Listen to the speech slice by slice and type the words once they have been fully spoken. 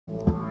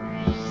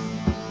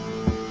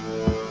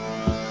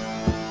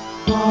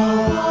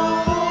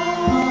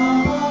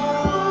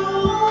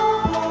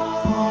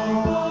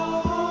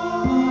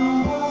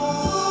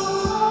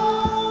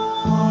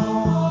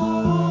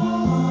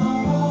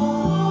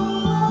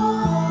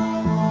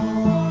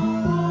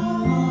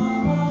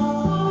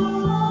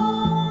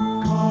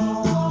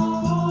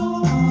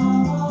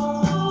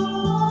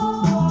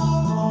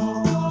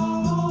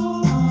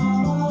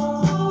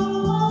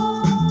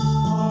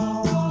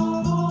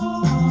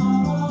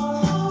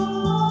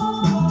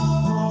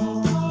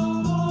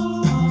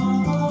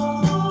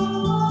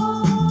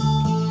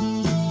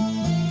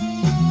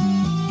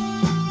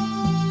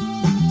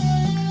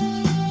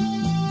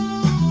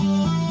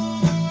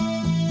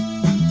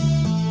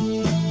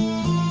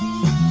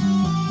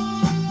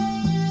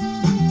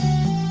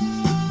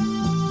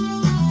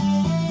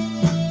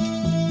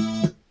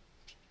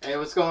Hey,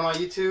 what's going on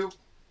YouTube?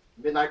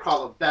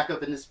 Midnitekrawlr back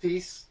up in this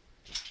piece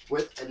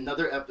with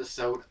another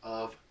episode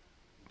of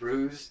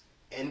Brews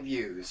and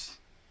Views.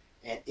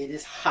 And it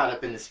is hot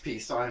up in this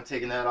piece, so I'm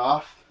taking that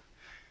off.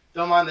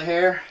 Don't mind the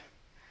hair.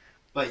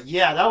 But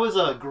yeah, that was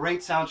a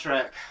great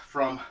soundtrack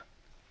from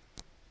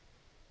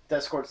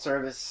Escort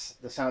Service,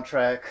 the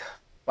soundtrack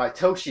by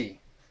Toshiyuki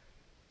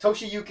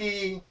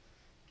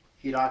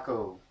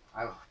Hirako.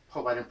 I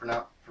hope I didn't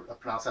pronounce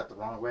that the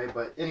wrong way,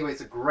 but anyway, it's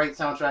a great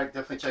soundtrack.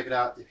 Definitely check it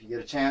out if you get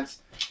a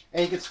chance.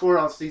 And you can score it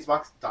on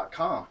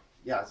steezbox.com.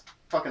 Yeah, it's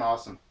fucking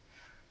awesome.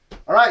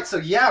 Alright, so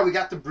yeah, we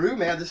got the brew,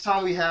 man. This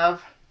time we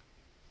have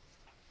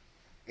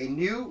a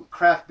new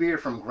craft beer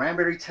from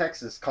Granbury,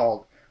 Texas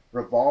called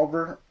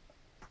Revolver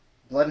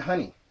Blood and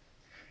Honey.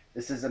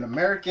 This is an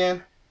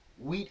American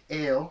wheat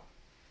ale.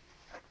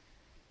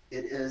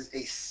 It is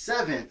a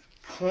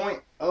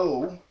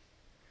 7.0,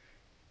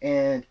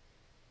 and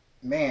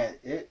man,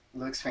 it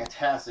looks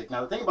fantastic.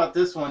 Now the thing about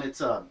this one, it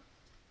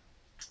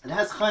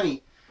has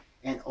honey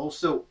and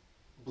also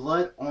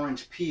blood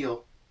orange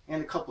peel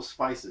and a couple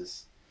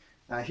spices.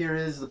 Now here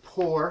is the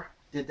pour.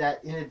 Did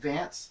that in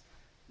advance.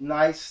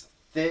 Nice,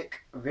 thick,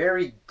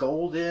 very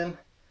golden,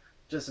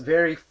 just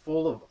very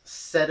full of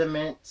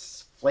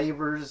sediments,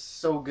 flavors,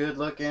 so good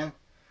looking.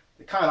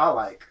 The kind I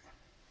like.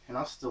 And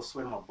I'm still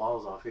sweating my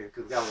balls off here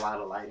because we got a lot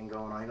of lighting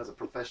going on. You know, it's a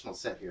professional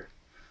set here.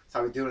 That's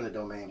how we do it in the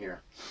domain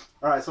here.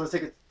 All right, so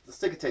let's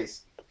take a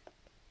taste.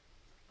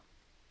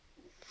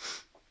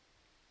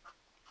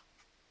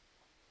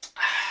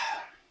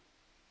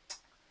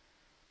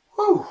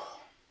 Whew,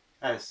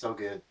 that is so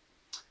good.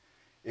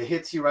 It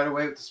hits you right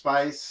away with the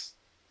spice.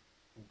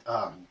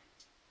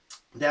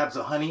 Dabs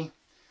of honey.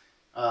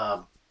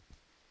 The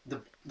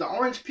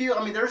orange peel.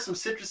 I mean, there's some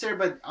citrus there,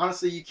 but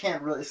honestly, you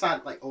can't really. It's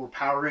not like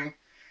overpowering.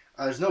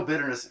 There's no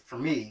bitterness for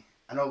me.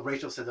 I know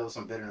Rachel said there was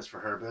some bitterness for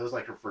her, but it was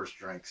like her first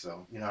drink,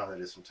 so you know how that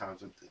is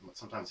sometimes.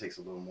 Sometimes it takes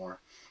a little more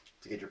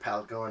to get your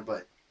palate going,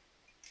 but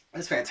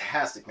it's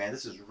fantastic, man.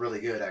 This is really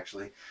good,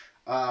 actually.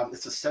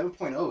 It's a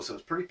 7.0, so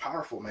it's pretty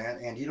powerful, man,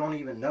 and you don't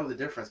even know the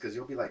difference because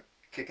you'll be like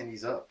kicking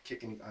these up,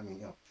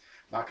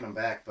 knocking them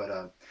back.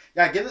 But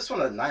yeah, I give this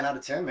one a 9 out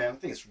of 10, man. I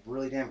think it's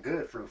really damn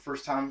good for the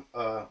first time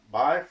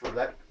buy for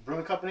that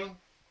brewing company.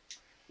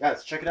 Yeah,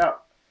 let's check it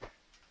out.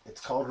 It's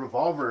called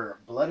Revolver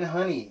Blood and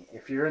Honey.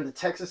 If you're in the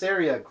Texas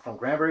area, from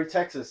Granbury,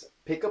 Texas,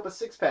 pick up a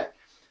 6-pack.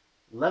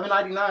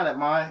 $11.99 at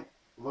my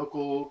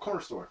local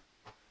corner store.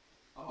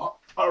 All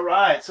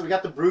right, so we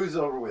got the brews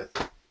over with.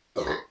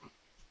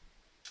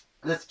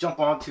 Let's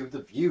jump on to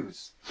the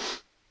views.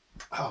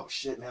 Oh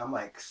shit, man, I'm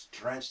like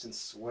drenched in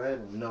sweat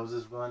and nose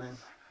is running,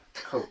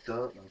 coked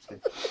up. No, I'm just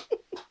kidding.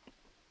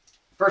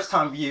 First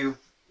time view.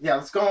 Yeah,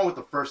 let's go on with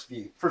the first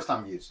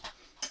time views.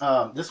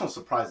 This one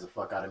surprised the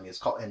fuck out of me. It's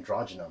called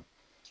Androgenum.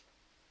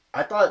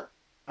 I thought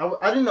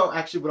I didn't know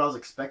actually what I was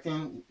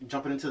expecting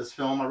jumping into this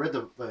film. I read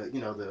the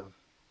little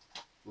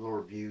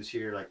reviews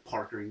here. Like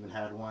Parker even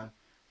had one.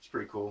 It's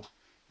pretty cool.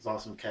 It's an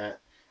awesome cat.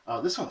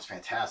 This one was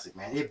fantastic,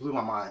 man. It blew my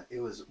mind.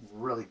 It was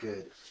really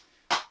good.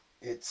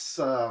 It's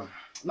I'm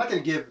not gonna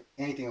give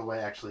anything away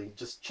actually.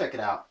 Just check it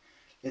out.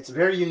 It's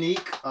very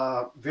unique,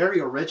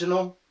 very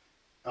original.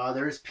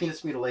 There is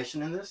penis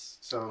mutilation in this,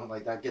 so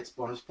like that gets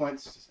bonus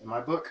points in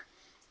my book.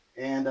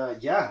 And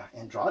yeah,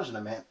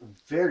 Androgenum, man,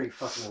 very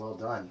fucking well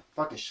done.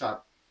 Fucking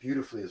shot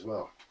beautifully as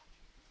well.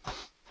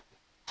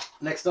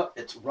 Next up,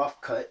 it's Rough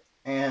Cut,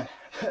 and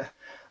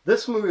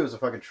this movie was a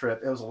fucking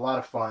trip. It was a lot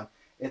of fun.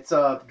 It's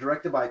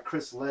directed by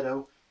Chris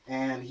Leto,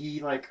 and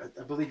he I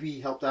believe he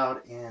helped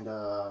out in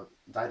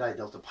Die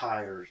Delta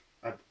Pi, or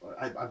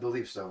I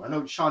believe so. I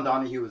know Sean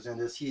Donahue was in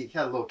this. He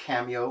had a little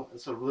cameo.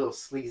 It's a little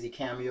sleazy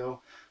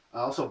cameo.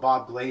 Also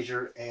Bob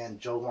Glazer and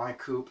Joe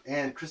Wynkoop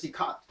and Chrissy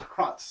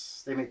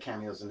Krotz. They made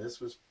cameos in this.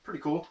 It was pretty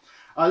cool.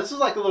 This is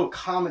like a little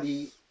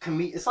comedy.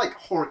 It's like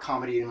horror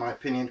comedy in my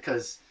opinion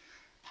because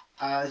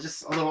it's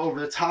just a little over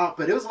the top.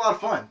 But it was a lot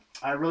of fun.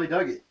 I really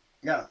dug it.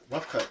 Yeah,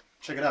 Rough Cut.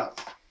 Check it out.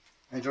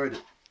 I enjoyed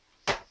it.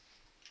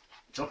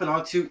 Jumping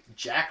on to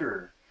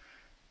Jacker.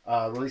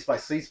 Released by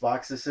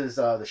Sleazebox. This is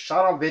the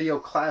shot-on-video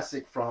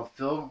classic from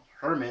Phil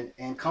Herman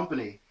and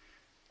Company.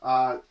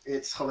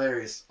 It's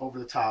hilarious. Over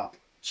the top.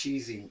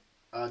 Cheesy.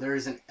 There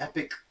is an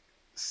epic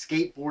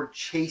skateboard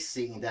chase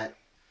scene that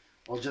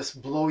will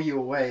just blow you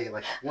away.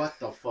 Like, what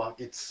the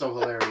fuck? It's so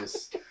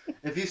hilarious.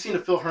 If you've seen a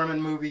Phil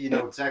Herman movie, you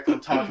know exactly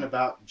what I'm talking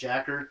about,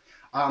 Jacker.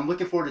 I'm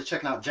looking forward to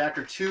checking out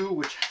Jacker 2,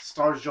 which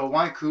stars Joe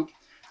Wynkoop.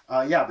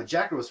 Yeah, but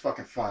Jacker was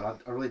fucking fun.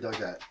 I really dug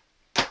that.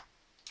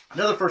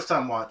 Another first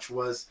time watch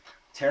was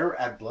Terror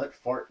at Blood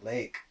Fart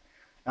Lake.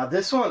 Now,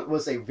 this one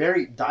was a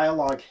very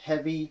dialogue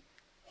heavy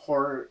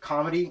horror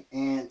comedy,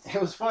 and it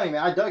was funny,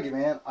 man. I dug it,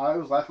 man. I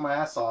was laughing my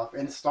ass off,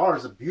 and it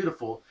stars a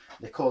beautiful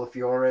Nicola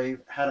Fiore.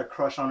 Had a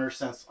crush on her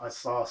since I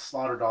saw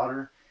Slaughter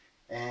Daughter,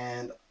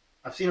 and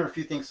I've seen her a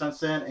few things since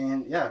then.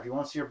 And yeah, if you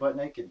want to see her butt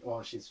naked,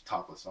 well, she's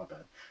topless, not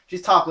bad.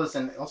 She's topless,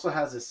 and also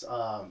has this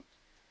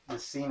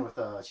this scene with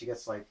she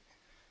gets like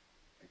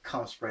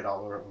cum sprayed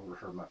all over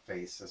her my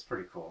face. That's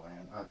pretty cool,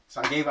 man.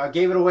 So I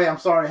gave it away. I'm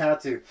sorry, I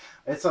had to.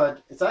 It's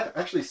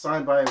actually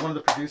signed by one of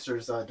the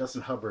producers,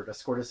 Dustin Hubbard. I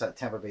scored this at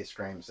Tampa Bay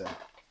Screams, and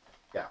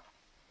yeah,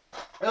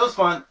 it was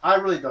fun. I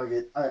really dug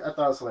it. I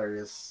thought it was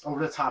hilarious.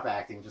 Over the top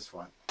acting, just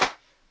fun. All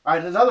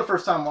right, another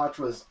first time watch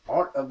was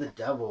Art of the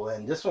Devil,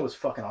 and this one was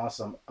fucking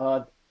awesome.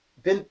 Man,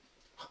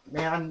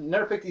 I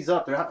never picked these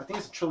up. I think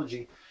it's a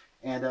trilogy,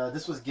 and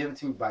this was given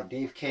to me by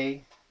Dave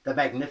K. The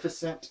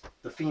Magnificent,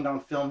 the Fiend on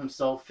Film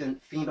himself,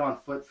 Fiend on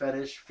Foot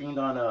Fetish, Fiend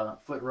on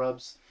Foot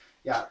Rubs.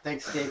 Yeah,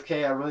 thanks Dave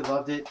K. I really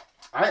loved it.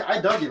 I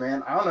dug it,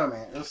 man. I don't know,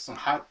 man. It was some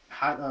hot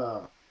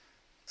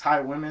Thai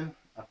women.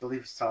 I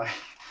believe it's Thai.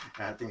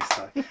 I think it's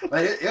Thai.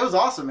 But it was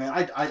awesome,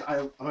 man.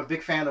 I'm a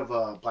big fan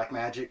of Black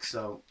Magic,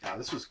 so yeah,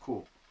 this was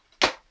cool.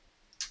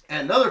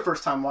 And another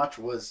first time watch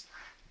was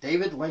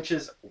David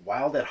Lynch's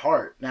Wild at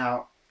Heart.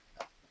 Now,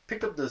 I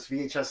picked up this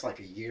VHS like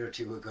a year or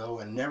two ago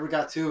and never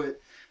got to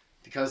it,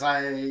 because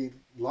I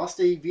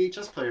lost a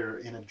VHS player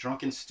in a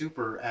drunken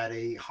stupor at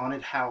a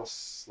haunted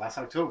house last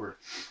October.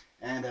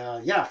 And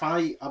yeah,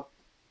 finally,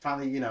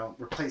 you know,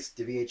 replaced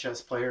the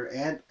VHS player,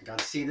 and I got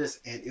to see this,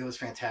 and it was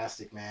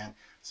fantastic, man.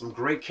 Some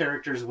great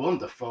characters. Willem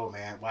Dafoe,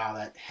 man. Wow,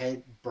 that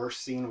head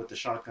burst scene with the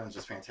shotguns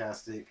was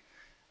fantastic.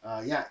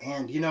 Yeah,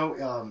 and you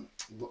know,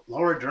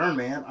 Laura Dern,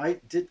 man. I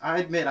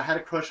admit I had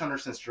a crush on her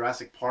since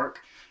Jurassic Park,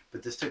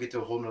 but this took it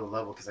to a whole nother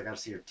level because I got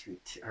to see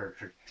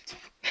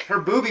her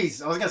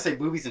boobies. I was gonna say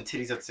boobies and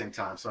titties at the same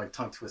time, so I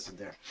tongue twisted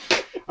there.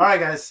 All right,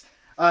 guys.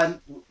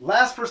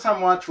 Last first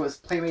time watch was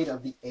Playmate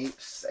of the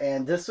Apes,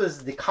 and this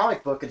was the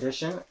comic book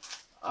edition.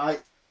 I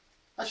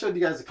showed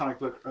you guys the comic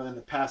book in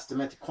the past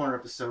Demented Corner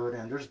episode,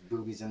 and there's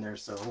boobies in there,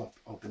 so I won't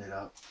open it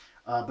up.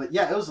 But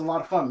yeah, it was a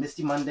lot of fun.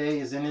 Misty Monday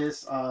is in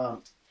this.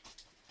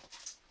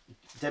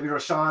 Debbie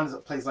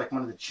Rochon plays like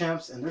one of the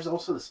chimps, and there's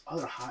also this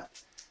other hot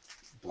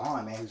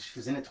blonde man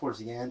who's in it towards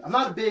the end. I'm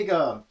not a big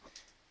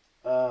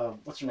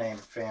what's her name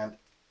fan,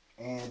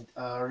 and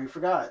I already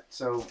forgot.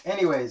 So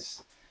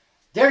anyways,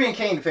 Darian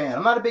Kane fan.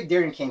 I'm not a big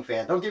Darian Kane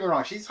fan. Don't get me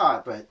wrong, she's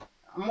hot, but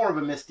I'm more of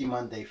a Misty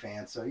Monday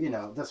fan. So you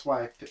know, that's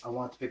why I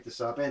wanted to pick this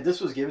up, and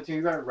this was given to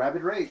me by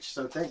Rabid Rage.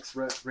 So thanks,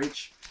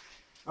 Rage.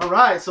 All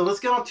right, so let's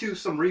get on to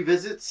some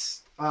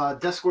revisits.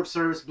 Descort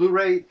Service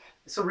Blu-ray.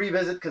 It's a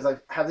revisit because I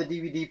have the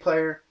DVD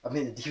player. I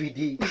mean the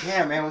DVD.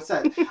 Damn, man, what's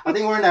that? I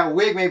think wearing that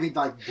wig maybe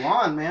like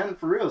blonde, man,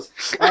 for reals.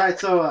 All right,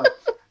 so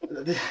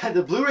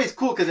the Blu-ray is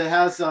cool because it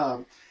has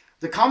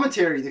the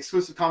commentary, the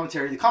exclusive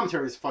commentary. The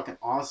commentary is fucking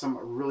awesome.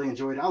 I really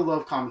enjoyed it. I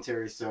love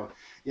commentary, so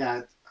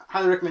yeah, I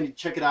highly recommend you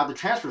check it out. The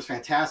transfer is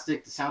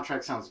fantastic. The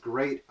soundtrack sounds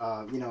great.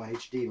 You know, in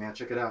HD, man,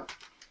 check it out.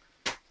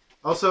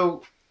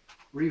 Also,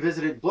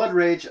 revisited Blood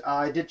Rage.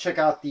 I did check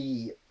out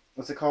the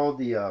what's it called?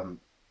 The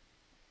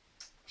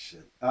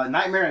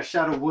Nightmare at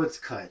Shadow Woods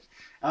cut.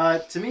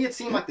 To me, it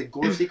seemed like the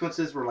gore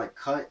sequences were like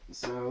cut,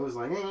 so it was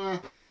like, eh.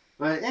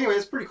 But anyway,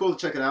 it's pretty cool to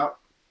check it out.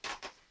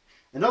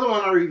 Another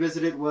one I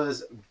revisited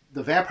was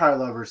The Vampire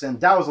Lovers, and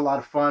that was a lot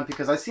of fun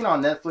because I seen it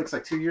on Netflix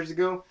like 2 years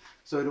ago.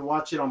 So to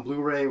watch it on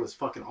Blu-ray was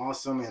fucking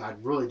awesome, and I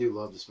really do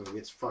love this movie.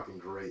 It's fucking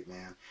great,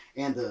 man.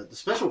 And the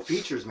special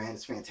features, man,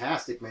 it's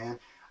fantastic, man.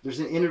 There's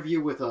an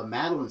interview with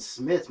Madeline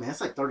Smith, man.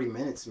 It's like 30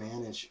 minutes,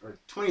 man, and or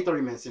 20,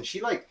 30 minutes, and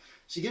she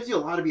gives you a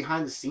lot of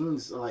behind the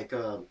scenes, like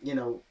you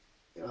know,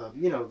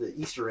 the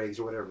Easter eggs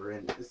or whatever,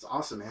 and it's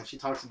awesome, man. She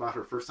talks about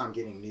her first time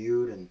getting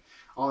nude and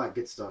all that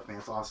good stuff, man.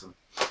 It's awesome.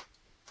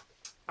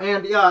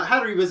 And yeah, I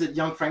had to revisit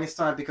Young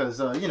Frankenstein because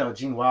you know,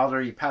 Gene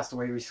Wilder, he passed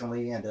away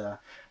recently, and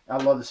I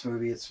love this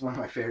movie. It's one of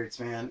my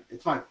favorites, man.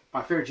 It's my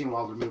favorite Gene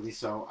Wilder movie,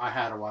 so I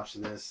had to watch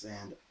this,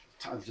 and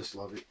I just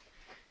love it.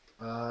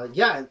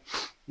 Yeah,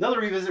 another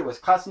revisit was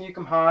Class of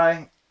Newcomb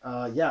High.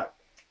 Yeah,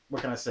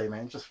 what can I say,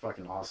 man? Just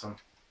fucking awesome.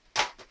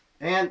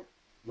 And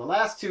the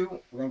last two,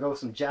 we're going to go with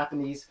some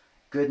Japanese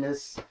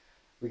goodness.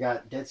 We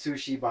got Dead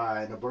Sushi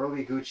by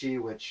Noboru Iguchi,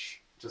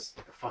 which just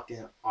a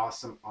fucking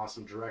awesome,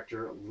 awesome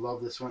director.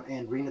 Love this one.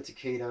 And Rina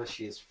Takeda,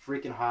 she is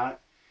freaking hot.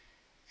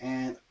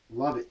 And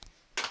love it.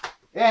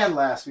 And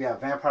last, we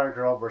have Vampire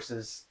Girl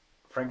versus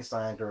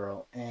Frankenstein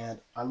Girl. And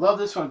I love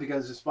this one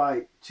because it's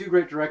by two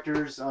great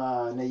directors,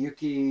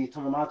 Naoki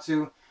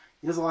Tomomatsu.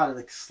 He does a lot of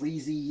like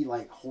sleazy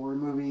like horror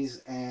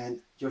movies.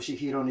 And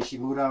Yoshihiro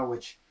Nishimura,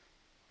 which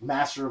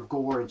master of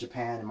gore in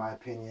Japan, in my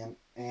opinion.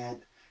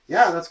 And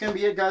yeah, that's going to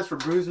be it, guys, for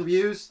Brews and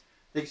Views.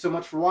 Thank you so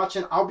much for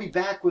watching. I'll be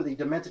back with a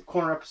Demented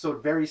Corner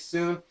episode very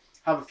soon.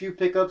 Have a few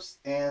pickups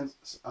and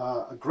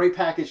a great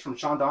package from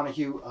Sean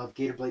Donahue of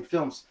Gator Blade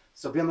Films.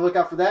 So be on the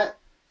lookout for that.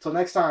 Till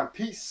next time,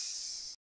 peace.